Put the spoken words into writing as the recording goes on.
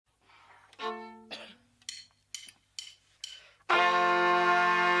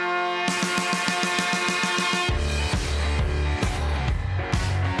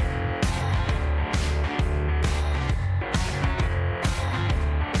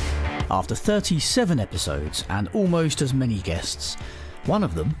After 37 episodes and almost as many guests, one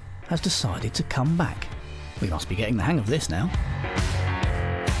of them has decided to come back. We must be getting the hang of this now.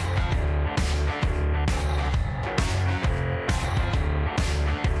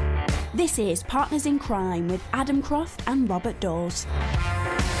 This is Partners in Crime with Adam Croft and Robert Dawes.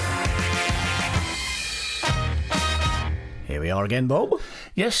 Here we are again, Bob.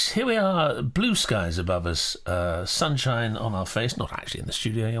 Yes, here we are. Blue skies above us, sunshine on our face. Not actually in the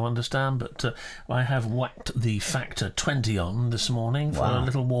studio, you understand, but I have whacked the factor 20 on this morning for a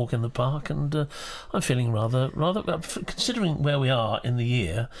little walk in the park, and I'm feeling rather, considering where we are in the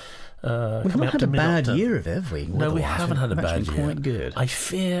year. We've not had a bad year of it, have we? No, we haven't had a bad year. Quite good. I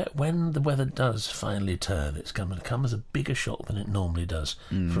fear when the weather does finally turn, it's going to come as a bigger shock than it normally does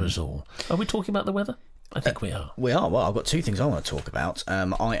for us all. Are we talking about the weather? I think we are. We are. Well, I've got two things I want to talk about.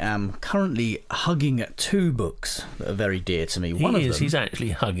 I am currently hugging two books that are very dear to me. He's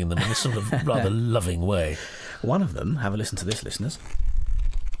actually hugging them in a sort of rather loving way. One of them, have a listen to this, listeners.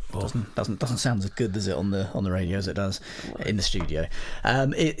 Doesn't sound as good, does it, on the radio as it does in the studio?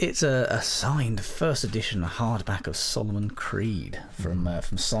 It's a signed first edition hardback of Solomon Creed from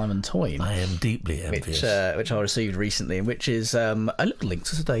Simon Toyne. I am deeply envious. Which I received recently, and which is a little link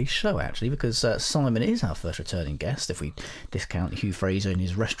to today's show, actually, because Simon is our first returning guest, if we discount Hugh Fraser in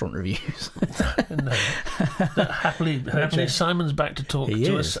his restaurant reviews. No. Happily, Simon's back to talk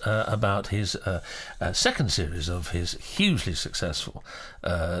to us about his second series of his hugely successful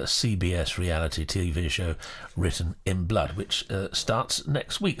CBS Reality TV show Written in Blood, which starts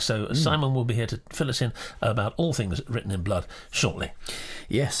next week. So Simon will be here to fill us in about all things Written in Blood shortly.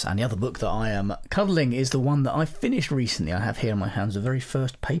 Yes, and the other book that I am cuddling is the one that I finished recently. I have here in my hands the very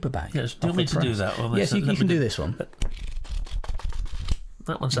first paperback. Yes, do you want me to do that? Yes, you can do this one.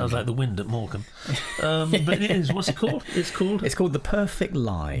 That one sounds like the wind at Morecambe. But it is. What's it called? It's called The Perfect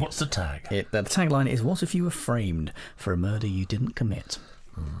Lie. What's the tag? The tagline is, "What if you were framed for a murder you didn't commit?"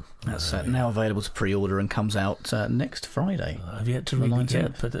 That's now available to pre-order and comes out next Friday. I've yet to read it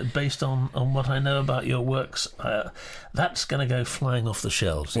yet, but based on what I know about your works, that's going to go flying off the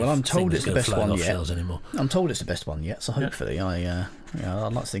shelves. Well, I'm told it's the best one yet. I'm told it's the best one yet, so hopefully I'd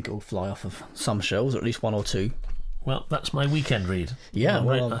like to think it will fly off of some shelves, or at least one or two. Well, that's my weekend read. Yeah,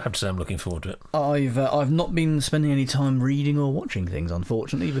 I have to say I'm looking forward to it. I've not been spending any time reading or watching things,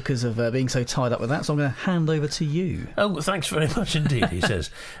 unfortunately, because of being so tied up with that, so I'm going to hand over to you. Oh, thanks very much indeed, he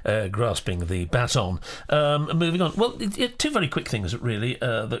says, grasping the baton. Moving on. Well, two very quick things, really,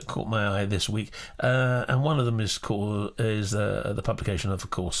 that caught my eye this week, and one of them is the publication, of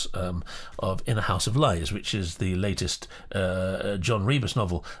course, of In a House of Lies, which is the latest John Rebus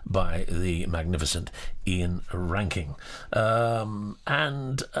novel by the magnificent Ian Rankin.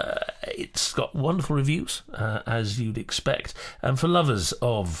 And it's got wonderful reviews, as you'd expect, and for lovers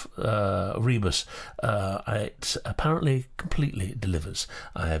of Rebus, it apparently completely delivers.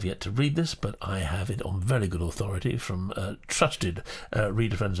 I have yet to read this, but I have it on very good authority from trusted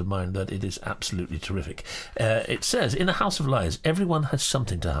reader friends of mine that it is absolutely terrific. It says, "In a house of lies, everyone has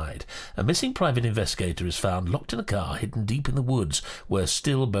something to hide. A missing private investigator is found locked in a car hidden deep in the woods, where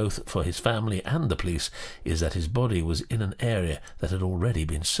still, both for his family and the police, is that his body was in an area that had already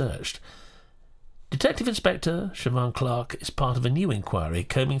been searched. Detective Inspector Siobhan Clark is part of a new inquiry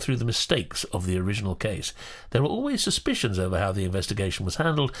combing through the mistakes of the original case. There were always suspicions over how the investigation was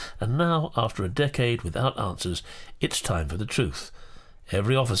handled, and now, after a decade without answers, it's time for the truth.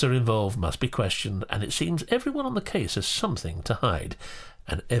 Every officer involved must be questioned, and it seems everyone on the case has something to hide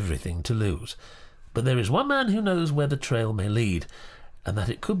and everything to lose. But there is one man who knows where the trail may lead, and that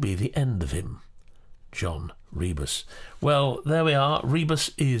it could be the end of him. John Rebus." Well, there we are.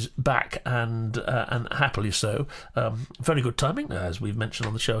 Rebus is back, and happily so. Very good timing, as we've mentioned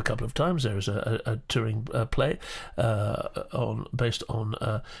on the show a couple of times. There is a touring play based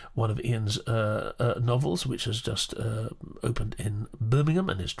on one of Ian's novels, which has just opened in Birmingham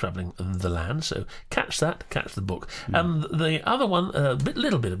and is travelling the land. So catch the book. And the other one,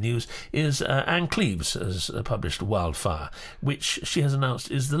 little bit of news, is Anne Cleeves has published Wildfire, which she has announced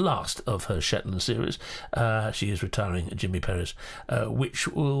is the last of her Shetland series. She is retiring Jimmy Perez, which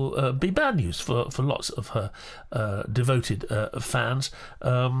will be bad news for lots of her devoted fans.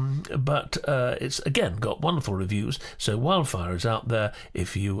 But it's, again, got wonderful reviews. So Wildfire is out there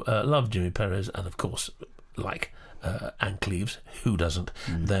if you love Jimmy Perez and, of course, like Anne Cleeves, who doesn't,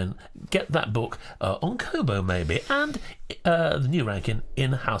 then get that book on Kobo maybe, and the new ranking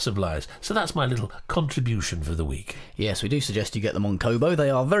in House of Lies. So that's my little contribution for the week. Yes, we do suggest you get them on Kobo. They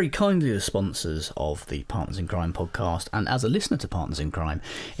are very kindly the sponsors of the Partners in Crime podcast, and as a listener to Partners in Crime,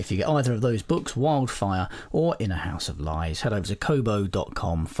 if you get either of those books, Wildfire or In a House of Lies, head over to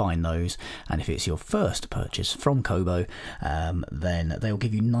kobo.com, find those, and if it's your first purchase from Kobo, then they'll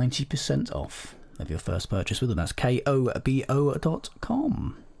give you 90% off of your first purchase with them. That's kobo.com.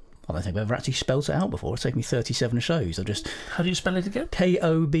 I don't think I've ever actually spelled it out before. It's taken me 37 shows. How do you spell it again?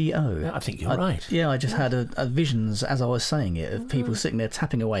 Kobo. Yeah, I think you're right. Yeah, I just had a visions as I was saying it of people sitting there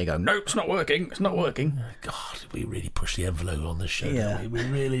tapping away going, nope, it's not working, it's not working. God, we really push the envelope on this show, Yeah. don't we? We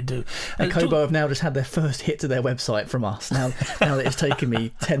really do. And Kobo have now just had their first hit to their website from us. Now that it's taken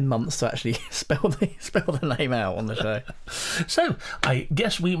me 10 months to actually spell the name out on the show. So, I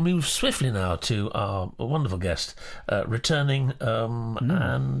guess we move swiftly now to our wonderful guest returning,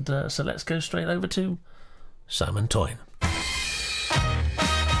 and so let's go straight over to Simon Toyne.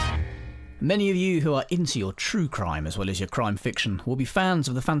 Many of you who are into your true crime as well as your crime fiction will be fans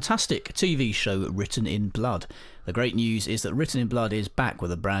of the fantastic TV show Written in Blood. The great news is that Written in Blood is back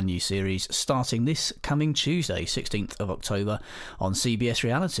with a brand new series starting this coming Tuesday, 16th of October on CBS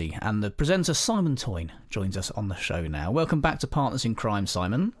Reality. And the presenter Simon Toyne joins us on the show now. Welcome back to Partners in Crime,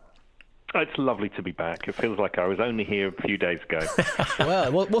 Simon. It's lovely to be back. It feels like I was only here a few days ago. Well,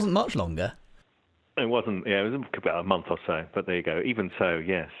 it wasn't much longer. It wasn't, it was about a month or so, but there you go. Even so,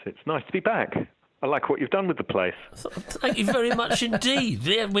 yes, it's nice to be back. I like what you've done with the place. Thank you very much indeed.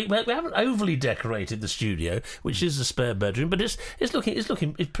 Yeah, we haven't overly decorated the studio, which is a spare bedroom, but it's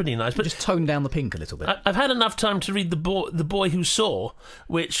pretty nice. But just tone down the pink a little bit. I've had enough time to read the Boy Who Saw,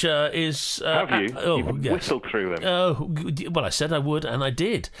 which is have you? You've whistled through them. Oh well, I said I would, and I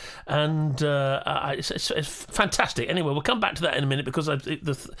did, and it's fantastic. Anyway, we'll come back to that in a minute because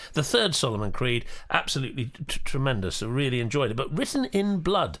the third Solomon Creed, absolutely tremendous. I really enjoyed it. But Written in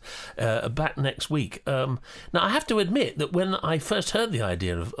Blood, back next week. Now, I have to admit that when I first heard the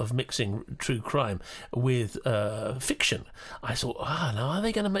idea of mixing true crime with fiction, I thought, now are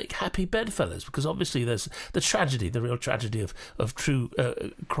they going to make happy bedfellows? Because obviously there's the real tragedy of true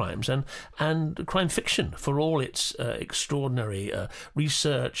crimes and crime fiction, for all its extraordinary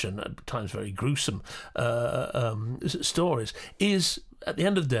research and at times very gruesome stories, is, at the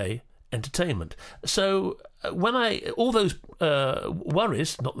end of the day, entertainment. So when all those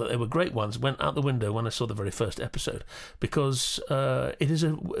worries, not that they were great ones, went out the window when I saw the very first episode, because it is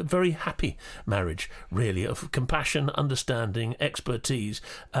a very happy marriage, really, of compassion, understanding, expertise,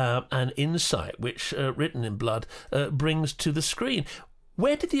 and insight, which Written in Blood brings to the screen.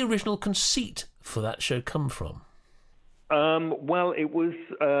 Where did the original conceit for that show come from? Well, it was.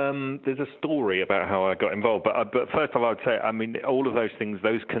 There's a story about how I got involved, but first of all, I would say, I mean, all of those things,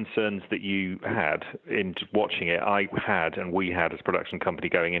 those concerns that you had in watching it, I had, and we had as a production company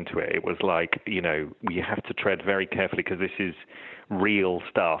going into it. It was like, we have to tread very carefully because this is real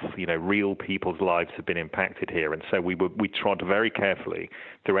stuff. Real people's lives have been impacted here, and so we trod very carefully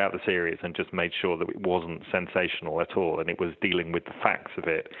throughout the series and just made sure that it wasn't sensational at all, and it was dealing with the facts of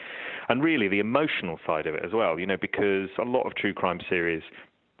it. And really the emotional side of it as well, because a lot of true crime series,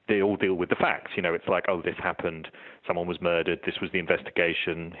 they all deal with the facts. It's like, oh, this happened, someone was murdered, this was the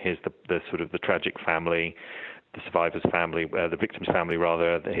investigation, here's the sort of the tragic family, the survivor's family, the victim's family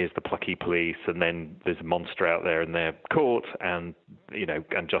rather, here's the plucky police, and then there's a monster out there and they're caught, and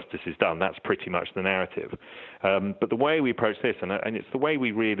and justice is done. That's pretty much the narrative. But the way we approach this, and it's the way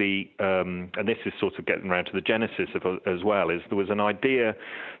we really, and this is sort of getting around to the genesis of as well, is there was an idea.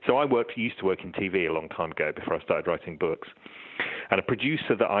 So I used to work in TV a long time ago before I started writing books. And a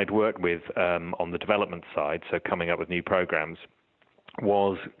producer that I'd worked with on the development side, so coming up with new programs,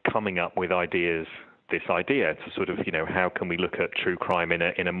 was coming up with this idea to sort of, how can we look at true crime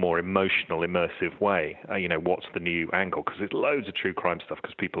in a more emotional, immersive way? What's the new angle? Because there's loads of true crime stuff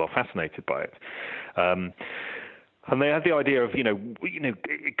because people are fascinated by it. And they had the idea of,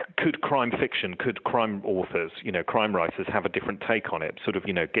 could crime fiction, could crime authors, crime writers have a different take on it, sort of,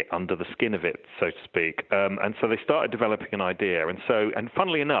 get under the skin of it, so to speak. And so they started developing an idea. And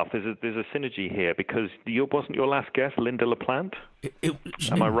funnily enough, there's a synergy here because wasn't your last guest Linda LaPlante?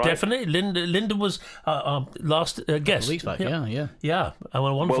 Am I right? Definitely. Linda was our last guest. Weeks back, yeah. Yeah.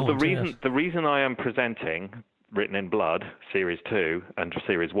 Wonderful. Well, the reason I am presenting Written in Blood, Series 2 and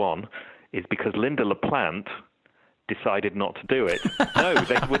Series 1 is because Linda LaPlante decided not to do it. No,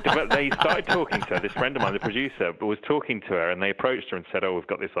 they started talking to her. This friend of mine, the producer, was talking to her, and they approached her and said, "Oh, we've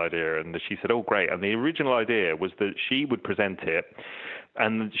got this idea," and she said, "Oh, great." And the original idea was that she would present it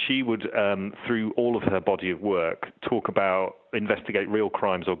And she would, through all of her body of work, investigate real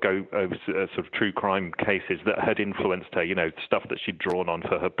crimes or go over sort of true crime cases that had influenced her, stuff that she'd drawn on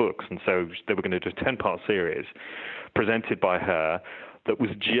for her books. And so they were going to do a 10-part series presented by her that was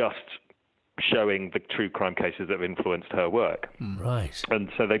just showing the true crime cases that have influenced her work. Right. And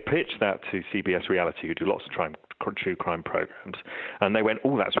so they pitched that to CBS Reality, who do lots of true crime programs, and they went,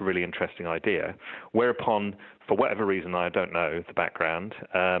 "Oh, that's a really interesting idea." Whereupon, for whatever reason, I don't know the background,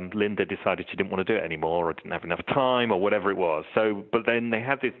 Linda decided she didn't want to do it anymore, or didn't have enough time, or whatever it was. So, but then they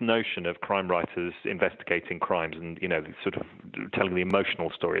had this notion of crime writers investigating crimes and, sort of telling the emotional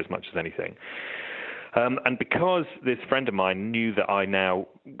story as much as anything. And because this friend of mine knew that I now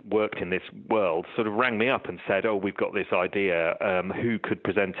worked in this world, sort of rang me up and said, "Oh, we've got this idea. Who could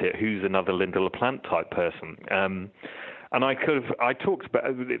present it? Who's another Linda LaPlante type person?" And I talked about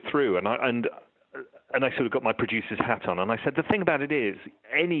it through, and I sort of got my producer's hat on, and I said, the thing about it is,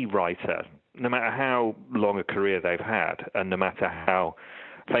 any writer, no matter how long a career they've had, and no matter how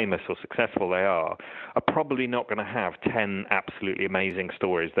famous or successful they are probably not going to have 10 absolutely amazing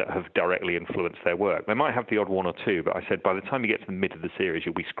stories that have directly influenced their work. They might have the odd one or two, but I said by the time you get to the mid of the series,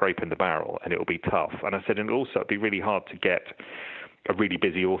 you'll be scraping the barrel and it'll be tough. And I said, and also it'd be really hard to get a really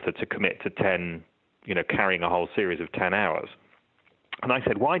busy author to commit to 10, carrying a whole series of 10 hours. And I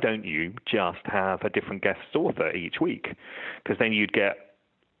said, why don't you just have a different guest author each week? Because then you'd get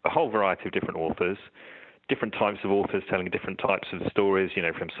a whole variety of different authors, different types of authors telling different types of stories,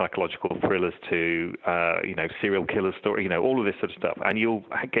 from psychological thrillers to, serial killer story, all of this sort of stuff. And you'll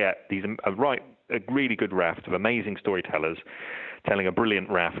get a really good raft of amazing storytellers telling a brilliant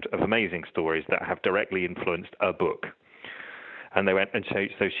raft of amazing stories that have directly influenced a book. And they went, and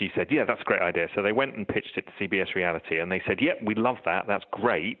so she said, yeah, that's a great idea. So they went and pitched it to CBS Reality, and they said, yep, we love that. That's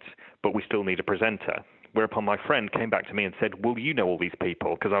great, but we still need a presenter. Whereupon my friend came back to me and said, well, you know all these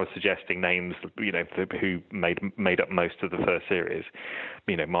people, because I was suggesting names, who made up most of the first series,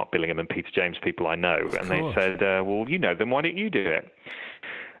 Mark Billingham and Peter James, people I know. And they said, well, you know them, why don't you do it?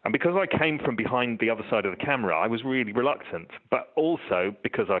 And because I came from behind the other side of the camera, I was really reluctant. But also,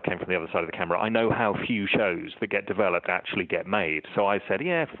 because I came from the other side of the camera, I know how few shows that get developed actually get made. So I said,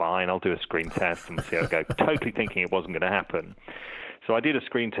 yeah, fine, I'll do a screen test and see how it goes, totally thinking it wasn't going to happen. So I did a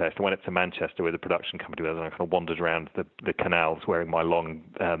screen test. I went up to Manchester with a production company, and I kind of wandered around the canals wearing my long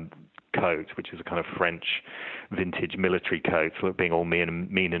coat, which is a kind of French vintage military coat, sort of being all mean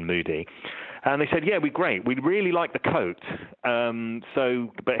and moody. And they said, yeah, we're great. We really like the coat.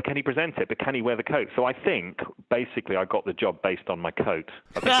 But can he present it? But can he wear the coat? So I think, basically, I got the job based on my coat.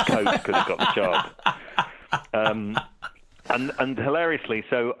 I think the coat could have got the job. And hilariously,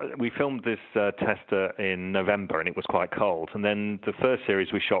 so we filmed this tester in November, and it was quite cold. And then the first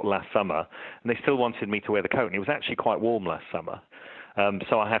series we shot last summer, and they still wanted me to wear the coat, and it was actually quite warm last summer.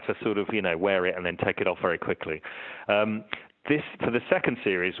 So I had to sort of, wear it and then take it off very quickly. For the second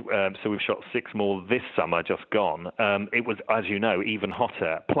series, so we've shot 6 more this summer, just gone. It was, as you know, even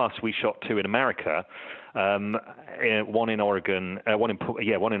hotter. Plus, we shot 2 in America, one in Oregon, one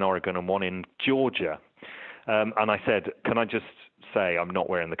in Oregon, and one in Georgia. And I said, can I just say I'm not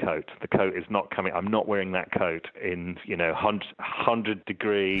wearing the coat? The coat is not coming. I'm not wearing that coat in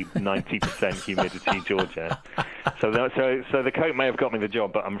 100-degree, 90% humidity Georgia. So the coat may have got me the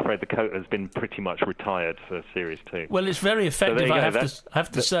job, but I'm afraid the coat has been pretty much retired for series 2. Well, it's very effective. So I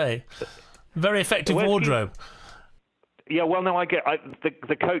have to say, very effective wardrobe. Yeah, well, no,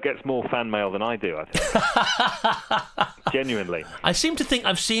 the coat gets more fan mail than I do, I think. Genuinely. I seem to think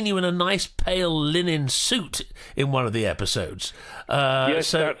I've seen you in a nice pale linen suit in one of the episodes. Yes,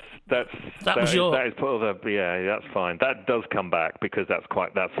 so that's fine. That does come back because that's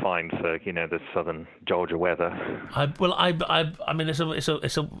fine for the southern Georgia weather. I mean, so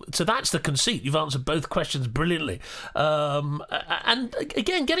that's the conceit. You've answered both questions brilliantly. And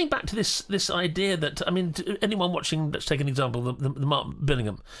again, getting back to this idea that, I mean, anyone watching, let's take an example, the Mark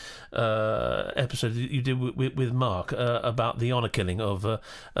Billingham episode you did with Mark about the honour killing of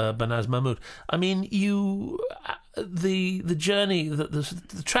Banaz Mahmoud. I mean, the journey,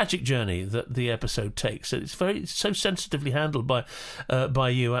 the tragic journey that the episode takes, it's so sensitively handled by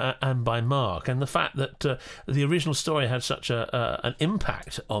you and by Mark, and the fact that the original story had such an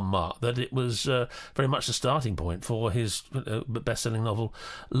impact on Mark that it was very much the starting point for his best-selling novel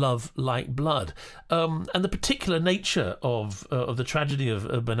Love Like Blood, and the particular nature of the tragedy of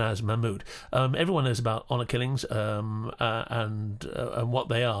Banaz Mahmoud. Everyone knows about honour killings and what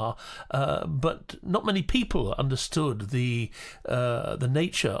they are, but not many people understand understood the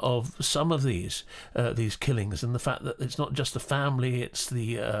nature of some of these killings, and the fact that it's not just the family, it's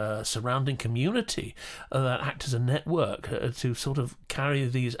the surrounding community that act as a network to sort of carry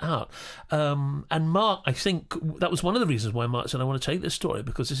these out. And Mark, I think that was one of the reasons why Mark said, I want to take this story,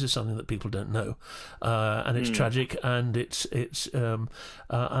 because this is something that people don't know, and it's tragic, and it's and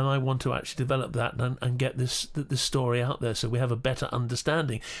I want to actually develop that and get this story out there so we have a better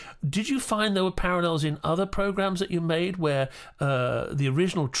understanding. Did you find there were parallels in other programs that you made where the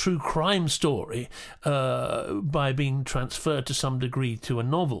original true crime story, by being transferred to some degree to a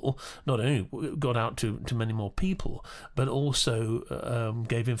novel, not only got out to many more people, but also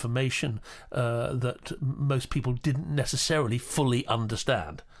gave information that most people didn't necessarily fully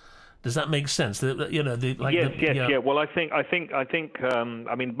understand? Does that make sense? Yes. Well, I think.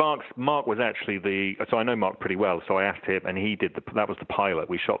 I mean, Mark was actually so I know Mark pretty well. So I asked him, and he did that was the pilot.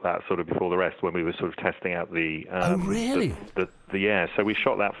 We shot that sort of before the rest when we were sort of testing out the. Oh, really? Yeah. So we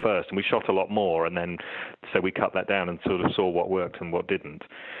shot that first, and we shot a lot more, and then so we cut that down and sort of saw what worked and what didn't.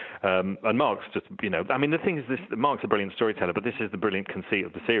 And Mark's just, I mean, the thing is, Mark's a brilliant storyteller, but this is the brilliant conceit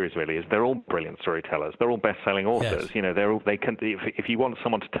of the series. Really, is they're all brilliant storytellers. They're all best-selling authors. Yes. They can. If you want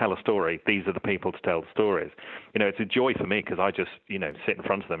someone to tell a story, these are the people to tell the stories. It's a joy for me because I just, sit in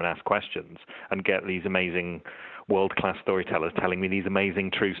front of them and ask questions and get these amazing world-class storytellers telling me these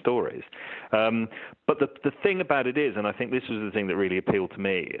amazing true stories. But the thing about it is, and I think this was the thing that really appealed to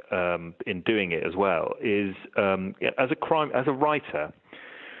me in doing it as well, is as a writer,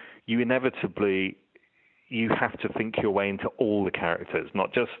 you have to think your way into all the characters,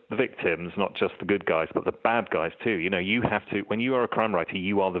 not just the victims, not just the good guys, but the bad guys too. You have to, when you are a crime writer,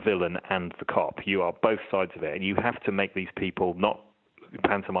 you are the villain and the cop. You are both sides of it, and you have to make these people not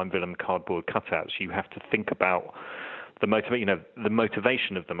pantomime villain cardboard cutouts. You have to think about the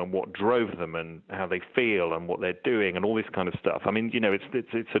motivation of them and what drove them and how they feel and what they're doing and all this kind of stuff. I mean,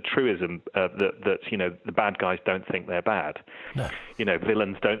 it's a truism that the bad guys don't think they're bad. No.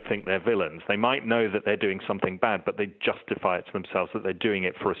 Villains don't think they're villains. They might know that they're doing something bad, but they justify it to themselves that they're doing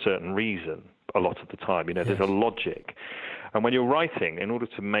it for a certain reason a lot of the time. Yes. There's a logic. And when you're writing, in order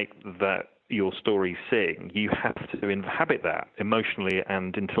to make that your story sing, you have to inhabit that emotionally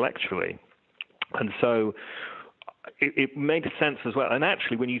and intellectually. And so it made sense as well. And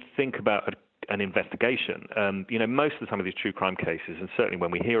actually, when you think about an investigation, most of the time of these true crime cases, and certainly when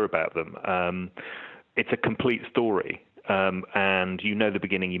we hear about them, it's a complete story. And the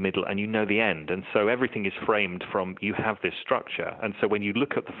beginning, your middle, and the end. And so everything is framed from, you have this structure. And so when you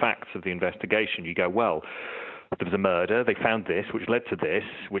look at the facts of the investigation, you go, well, there was a murder, they found this, which led to this,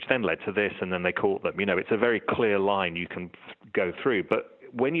 which then led to this, and then they caught them. It's a very clear line you can go through. But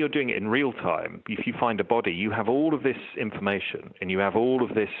when you're doing it in real time, if you find a body, you have all of this information and you have all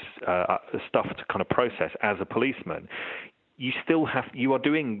of this stuff to kind of process as a policeman. You are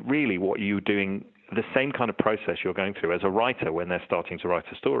doing really what you're doing, the same kind of process you're going through as a writer when they're starting to write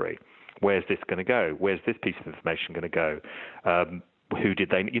a story. Where's this going to go? Where's this piece of information going to go? Who did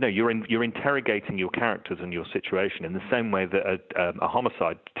they? You're interrogating your characters and your situation in the same way that a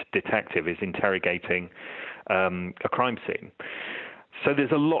homicide detective is interrogating a crime scene. So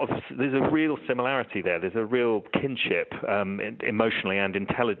there's a real similarity there. There's a real kinship emotionally and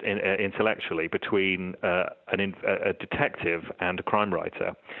intellectually between a detective and a crime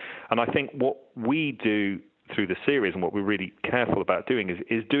writer. And I think what we do through the series and what we're really careful about doing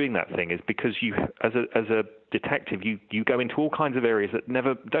is doing that thing, is because you, as a detective, you go into all kinds of areas that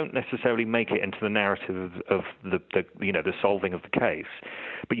don't necessarily make it into the narrative of the solving of the case,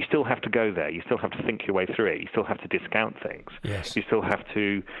 but you still have to go there. You still have to think your way through it. You still have to discount things. Yes. You still have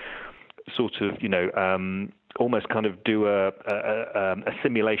to sort of almost kind of do a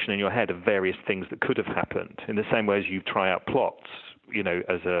simulation in your head of various things that could have happened, in the same way as you try out plots.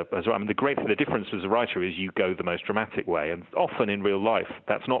 The difference as a writer is you go the most dramatic way, and often in real life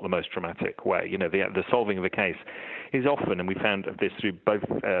that's not the most dramatic way. The solving of a case is often, and we found this through both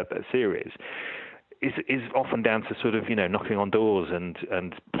series, is often down to sort of knocking on doors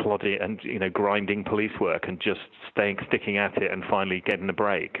and plodding and grinding police work and just sticking at it and finally getting a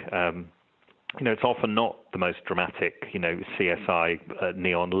break. It's often not the most dramatic, CSI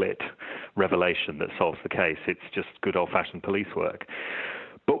neon lit revelation that solves the case. It's just good old-fashioned police work.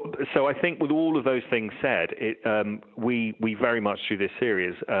 But so I think with all of those things said, we very much through this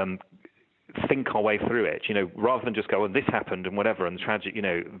series think our way through it. Rather than just go, this happened and whatever, and the tragic,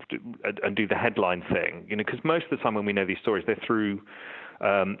 and do the headline thing. Because most of the time when we know these stories, they're through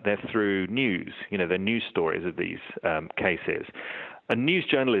news. They're news stories of these cases. And news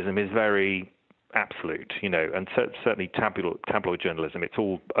journalism is very absolute, and certainly tabloid journalism, it's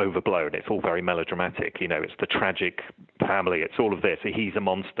all overblown. It's all very melodramatic. It's the tragic family. It's all of this. He's a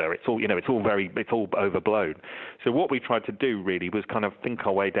monster. It's all, it's all overblown. So what we tried to do really was kind of think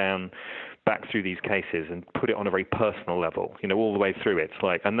our way down back through these cases and put it on a very personal level, all the way through. It's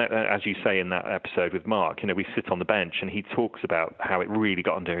like, and that, as you say in that episode with Mark, we sit on the bench and he talks about how it really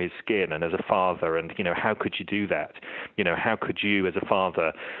got under his skin, and as a father, and how could you do that? How could you as a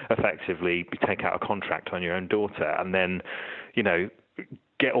father effectively take out a contract on your own daughter and then,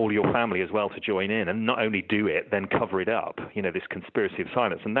 get all your family as well to join in, and not only do it, then cover it up, this conspiracy of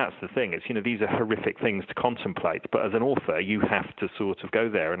silence. And that's the thing. It's, these are horrific things to contemplate, but as an author, you have to sort of go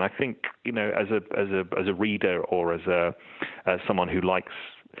there. And I think, as a reader or as someone who likes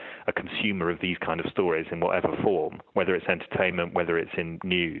a consumer of these kind of stories in whatever form, whether it's entertainment, whether it's in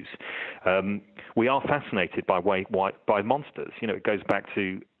news, we are fascinated by monsters. It goes back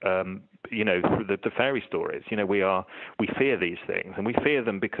to the fairy stories. We fear these things, and we fear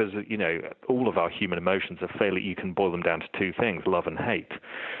them because all of our human emotions are you can boil them down to two things: love and hate,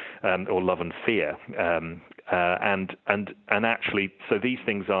 or love and fear. And actually, so these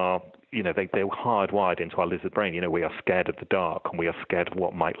things are, they're hardwired into our lizard brain. We are scared of the dark, and we are scared of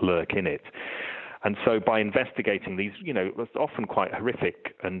what might lurk in it. And so by investigating these, often quite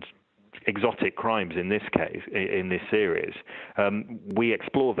horrific and exotic crimes in this case, in this series, we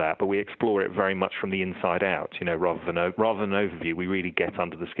explore that, but we explore it very much from the inside out, rather than an overview. We really get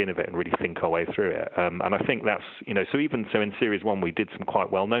under the skin of it and really think our way through it. And I think that's, so even so in series one, we did some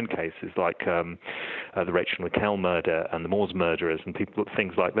quite well-known cases like the Rachel McKell murder and the Moors murderers and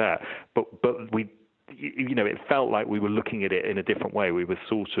things like that. But we, it felt like we were looking at it in a different way. We were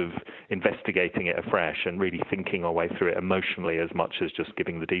sort of investigating it afresh and really thinking our way through it emotionally as much as just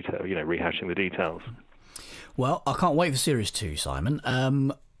giving the detail, rehashing the details. Well, I can't wait for Series 2, Simon.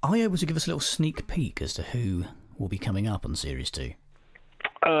 Are you able to give us a little sneak peek as to who will be coming up on Series 2?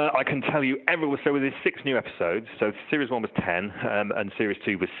 I can tell you, so there's 6 new episodes. So Series 1 was 10, and Series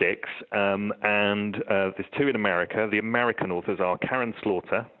 2 was 6. And there's 2 in America. The American authors are Karen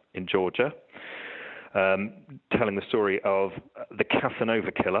Slaughter in Georgia, telling the story of the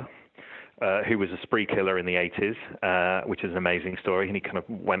Casanova killer, who was a spree killer in the 80s, which is an amazing story. And he kind of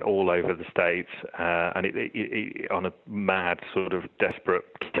went all over the States, and it on a mad sort of desperate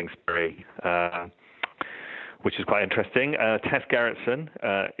killing spree, which is quite interesting. Tess Gerritsen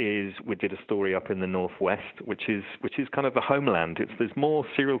we did a story up in the Northwest, which is kind of the homeland. There's more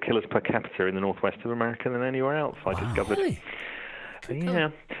serial killers per capita in the Northwest of America than anywhere else, I discovered. Really? Yeah.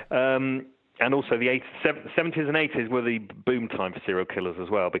 And also the 70s and 80s were the boom time for serial killers as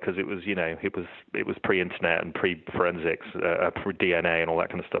well, because it was, it was pre-internet and pre-forensics, pre-DNA and all that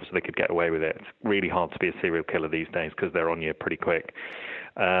kind of stuff, so they could get away with it. It's really hard to be a serial killer these days because they're on you pretty quick.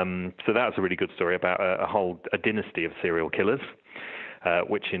 So that was a really good story about a dynasty of serial killers,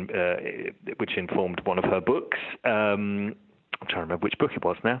 which informed one of her books. I'm trying to remember which book it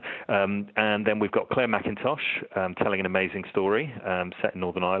was now. And then we've got Claire McIntosh telling an amazing story set in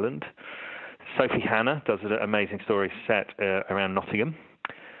Northern Ireland. Sophie Hannah does an amazing story set around Nottingham.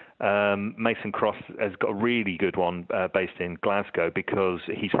 Mason Cross has got a really good one based in Glasgow, because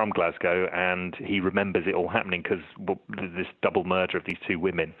he's from Glasgow and he remembers it all happening because this double murder of these 2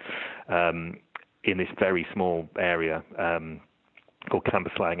 women in this very small area called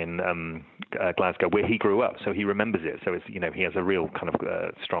Cambuslang in Glasgow, where he grew up. So he remembers it. So it's, he has a real kind of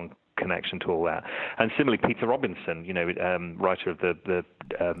strong connection to all that. And similarly, Peter Robinson, writer of the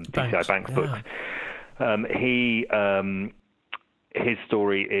PCI Banks books, his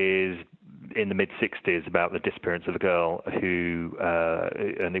story is in the mid-60s about the disappearance of a girl who,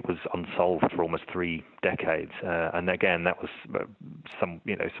 and it was unsolved for almost 3 decades. And again, that was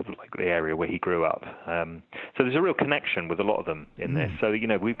sort of like the area where he grew up. So there's a real connection with a lot of them in this. So,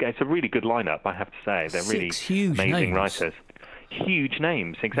 it's a really good lineup, I have to say. They're really amazing writers. Huge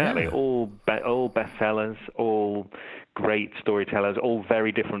names, exactly. Yeah. All bestsellers, all great storytellers, all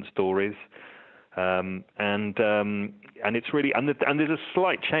very different stories. And it's really, and there's a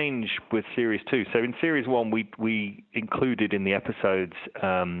slight change with Series 2. So in Series 1, we included in the episodes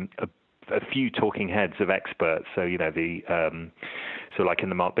a few talking heads of experts. So so like in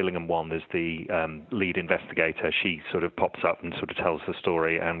the Mark Billingham one, there's the lead investigator. She sort of pops up and sort of tells the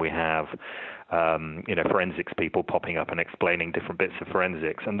story, and we have forensics people popping up and explaining different bits of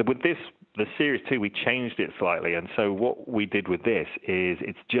forensics. And with the Series 2, we changed it slightly. And so what we did with this is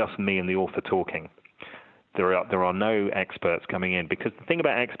it's just me and the author talking. There are no experts coming in, because the thing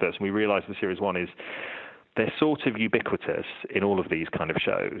about experts, and we realized in Series 1, is they're sort of ubiquitous in all of these kind of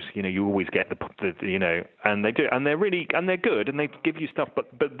shows. You know, you always get the you know, and they do, and they're really, and they're good, and they give you stuff, but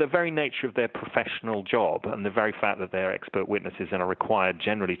the very nature of their professional job and the very fact that they're expert witnesses and are required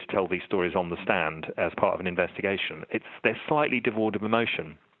generally to tell these stories on the stand as part of an investigation, they're slightly devoid of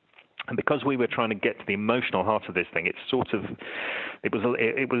emotion. And because we were trying to get to the emotional heart of this thing, it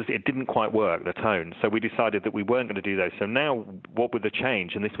didn't quite work, the tone. So we decided that we weren't going to do those. So now, what with the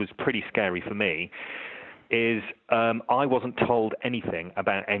change, and this was pretty scary for me, is I wasn't told anything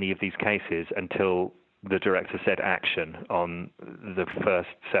about any of these cases until the director said action on the first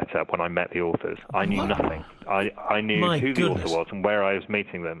setup when I met the authors. I knew nothing. I knew who the author was and where I was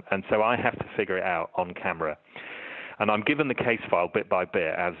meeting them, and so I have to figure it out on camera. And I'm given the case file bit by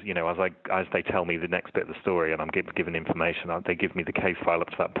bit, as you know, as they tell me the next bit of the story, and I'm given information. They give me the case file up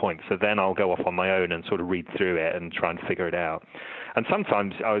to that point. So then I'll go off on my own and sort of read through it and try and figure it out. And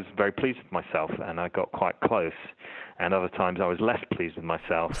sometimes I was very pleased with myself, and I got quite close. And other times I was less pleased with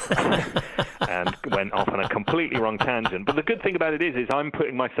myself and went off on a completely wrong tangent. But the good thing about it is I'm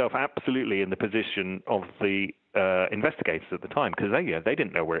putting myself absolutely in the position of the investigators at the time, because they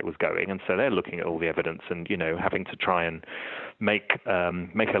didn't know where it was going, and so they're looking at all the evidence and having to try and make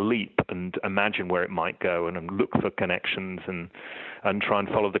a leap and imagine where it might go and look for connections and try and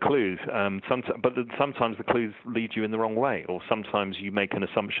follow the clues. Sometimes the clues lead you in the wrong way, or sometimes you make an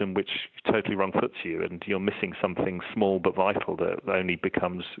assumption which totally wrong foots you, and you're missing something small but vital that only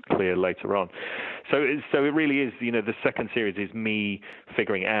becomes clear later on. So it really is. The second series is me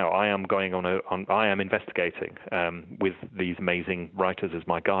figuring out. I am investigating with these amazing writers as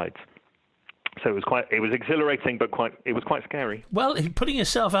my guides. So it was exhilarating, but it was quite scary. Well, putting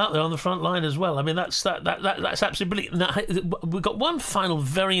yourself out there on the front line as well. I mean, that's absolutely brilliant. Now, we've got one final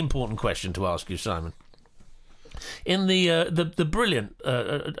very important question to ask you, Simon. In the brilliant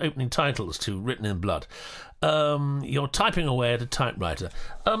opening titles to Written in Blood, you're typing away at a typewriter.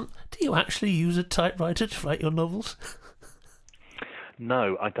 Do you actually use a typewriter to write your novels?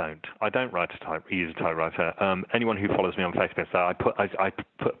 No, I don't. I don't use a typewriter. Anyone who follows me on Facebook, I put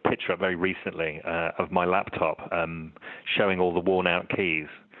a picture up very recently of my laptop showing all the worn-out keys.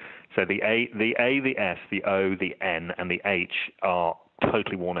 So the A, the S, the O, the N, and the H are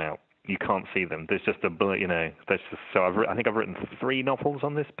totally worn out. You can't see them. There's just I think I've written 3 novels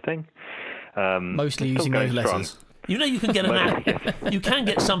on this thing. Mostly using those letters. You can get you can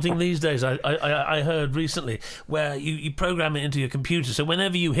get something these days. I heard recently where you program it into your computer, so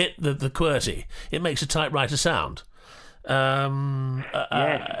whenever you hit the QWERTY, it makes a typewriter sound. Yes.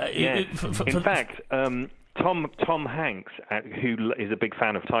 In fact, Tom Hanks, who is a big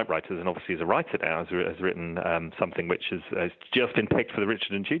fan of typewriters and obviously is a writer now, has written something which has just been picked for the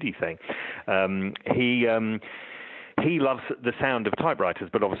Richard and Judy thing. He loves the sound of typewriters,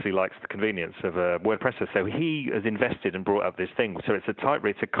 but obviously likes the convenience of a word presser. So he has invested and brought up this thing. So it's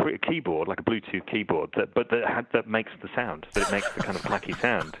a keyboard, like a Bluetooth keyboard, that makes the sound. That it makes the kind of clacky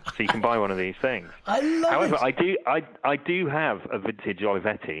sound. So you can buy one of these things. However, I do have a vintage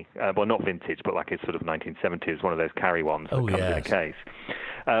Olivetti. Well, not vintage, but like a sort of 1970s, one of those carry ones that comes in a case.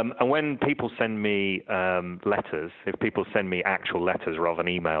 And when people send me letters, if people send me actual letters rather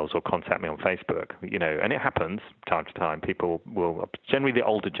than emails or contact me on Facebook, and it happens time to time, people will, generally the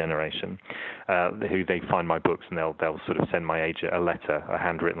older generation, who they find my books and they'll sort of send my agent a letter, a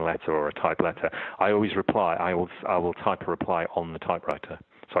handwritten letter or a typed letter. I always reply. I will type a reply on the typewriter.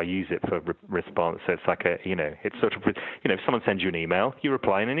 So I use it for response. So it's like it's sort of, if someone sends you an email, you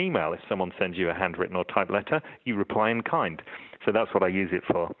reply in an email. If someone sends you a handwritten or typed letter, you reply in kind. So that's what I use it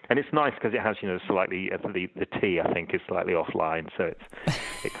for. And it's nice because it has, slightly, the T, I think, is slightly offline. So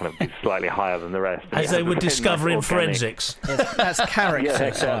it kind of is slightly higher than the rest. As they would discover in forensics. That's character.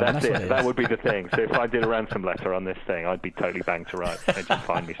 Yeah, that's it. That would be the thing. So if I did a ransom letter on this thing, I'd be totally banged to rights. They'd just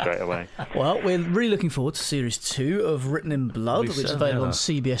find me straight away. Well, we're really looking forward to Series 2 of Written in Blood, which is available on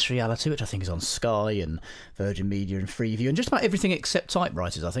CBS Reality, which I think is on Sky and Virgin Media and Freeview, and just about everything except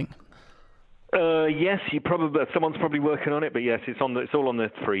typewriters, I think. Yes, someone's probably working on it, but yes, it's all on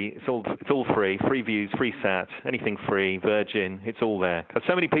the free. It's all free. Free views, free sat, anything free, Virgin. It's all there. Because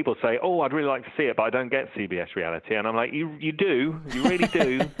so many people say, "Oh, I'd really like to see it, but I don't get CBS Reality," and I'm like, "You do, you really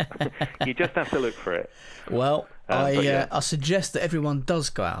do. You just have to look for it." Well, I suggest that everyone does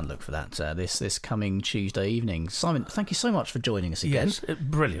go out and look for that this coming Tuesday evening. Simon, thank you so much for joining us again. Yes,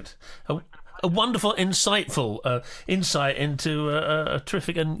 brilliant. A wonderful, insightful insight into a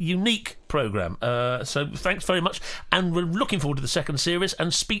terrific and unique programme. So thanks very much, and we're looking forward to the second series,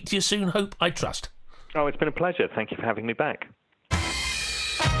 and speak to you soon, hope I trust. Oh, it's been a pleasure. Thank you for having me back.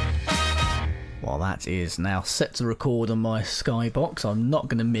 Well, that is now set to record on my Skybox. I'm not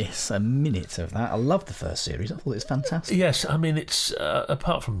going to miss a minute of that. I love the first series. I thought it was fantastic. Yes, I mean, it's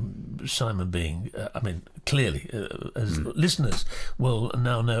apart from Simon being, clearly, as listeners will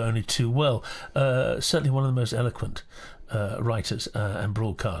now know only too well, certainly one of the most eloquent writers and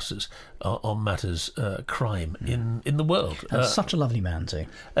broadcasters on matters crime in the world. And such a lovely man too.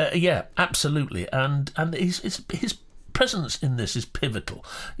 Yeah, absolutely, and his presence in this is pivotal.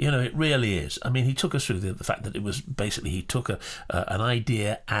 It really is. I mean, he took us through the fact that it was basically he took an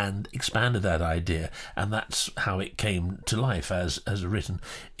idea and expanded that idea, and that's how it came to life as written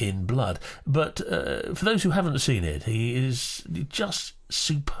in Blood. But for those who haven't seen it, he is just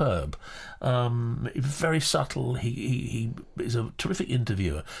superb. Very subtle. He is a terrific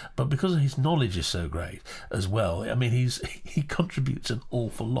interviewer, but because his knowledge is so great as well, I mean, he contributes an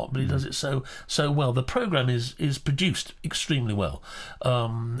awful lot, but he does it so well. The programme is produced extremely well.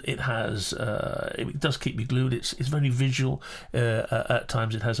 It does keep you glued. It's very visual. At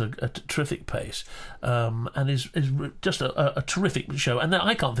times it has a terrific pace, and is just a terrific show. And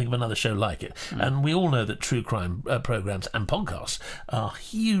I can't think of another show like it. And we all know that true crime programmes and podcasts are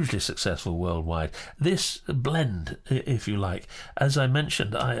hugely successful worldwide. This blend, if you like, as I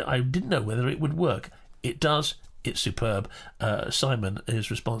mentioned, I didn't know whether it would work. It does. It's superb. Simon is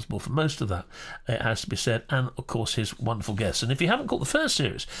responsible for most of that, it has to be said, and of course his wonderful guests. And if you haven't caught the first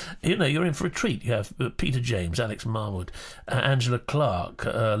series, you're in for a treat. You have Peter James, Alex Marwood, Angela Clark,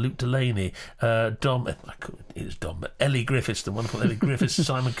 Luke Delaney, Ellie Griffiths, the wonderful Ellie Griffiths,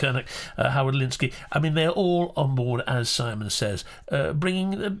 Simon Kernick, Howard Linsky. I mean, they're all on board, as Simon says,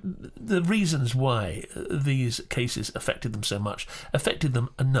 bringing the reasons why these cases affected them so much, affected them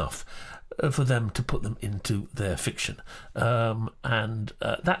enough for them to put them into their fiction. And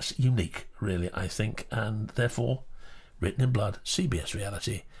that's unique, really, I think, and therefore, Written in Blood, CBS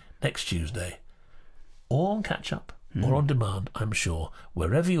Reality, next Tuesday, or on catch-up, or on demand, I'm sure.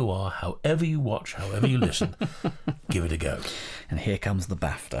 Wherever you are, however you watch, however you listen, give it a go. And here comes the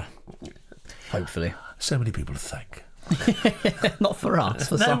BAFTA, hopefully. So many people to thank. Not for us,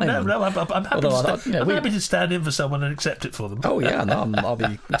 for Simon. No, I'm happy, happy to stand in for someone and accept it for them. Oh yeah, no, I'll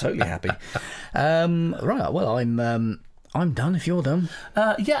be totally happy. Right, well, I'm done if you're done.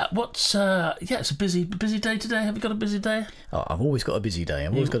 It's a busy day today. Have you got a busy day? Oh, I've always got a busy day.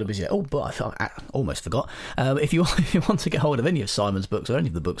 Oh, but I almost forgot. If you want to get hold of any of Simon's books or any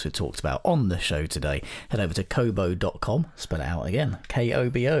of the books we've talked about on the show today, head over to kobo.com, spell it out again,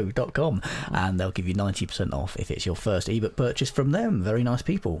 kobo.com, and they'll give you 90% off if it's your first ebook purchase from them. Very nice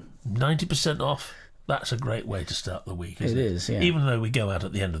people. 90% off. That's a great way to start the week, isn't it? It is, yeah. Even though we go out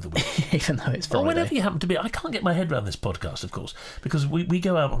at the end of the week. Even though it's Friday. Or whenever you happen to be. I can't get my head around this podcast, of course, because we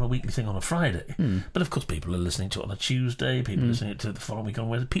go out on a weekly thing on a Friday. But, of course, people are listening to it on a Tuesday, people are listening to it the following week on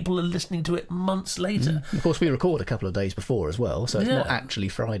Wednesday. People are listening to it months later. Of course, we record a couple of days before as well, so it's not actually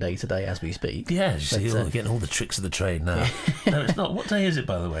Friday today as we speak. Yeah, you're getting all the tricks of the trade now. No, it's not. What day is it,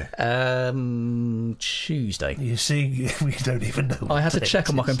 by the way? Tuesday. You see, we don't even know. I had to check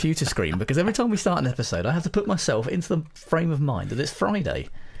on my computer screen because every time we start an episode, I have to put myself into the frame of mind that it's Friday.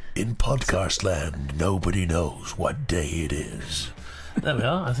 In podcast land, nobody knows what day it is. There we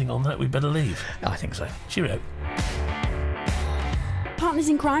are. I think on that we better leave. I think so. Cheerio. Partners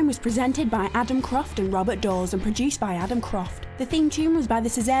in Crime was presented by Adam Croft and Robert Dawes and produced by Adam Croft. The theme tune was by the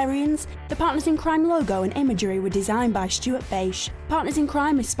Caesareans. The Partners in Crime logo and imagery were designed by Stuart Beisch. Partners in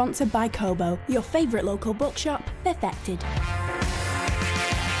Crime is sponsored by Kobo, your favourite local bookshop, perfected.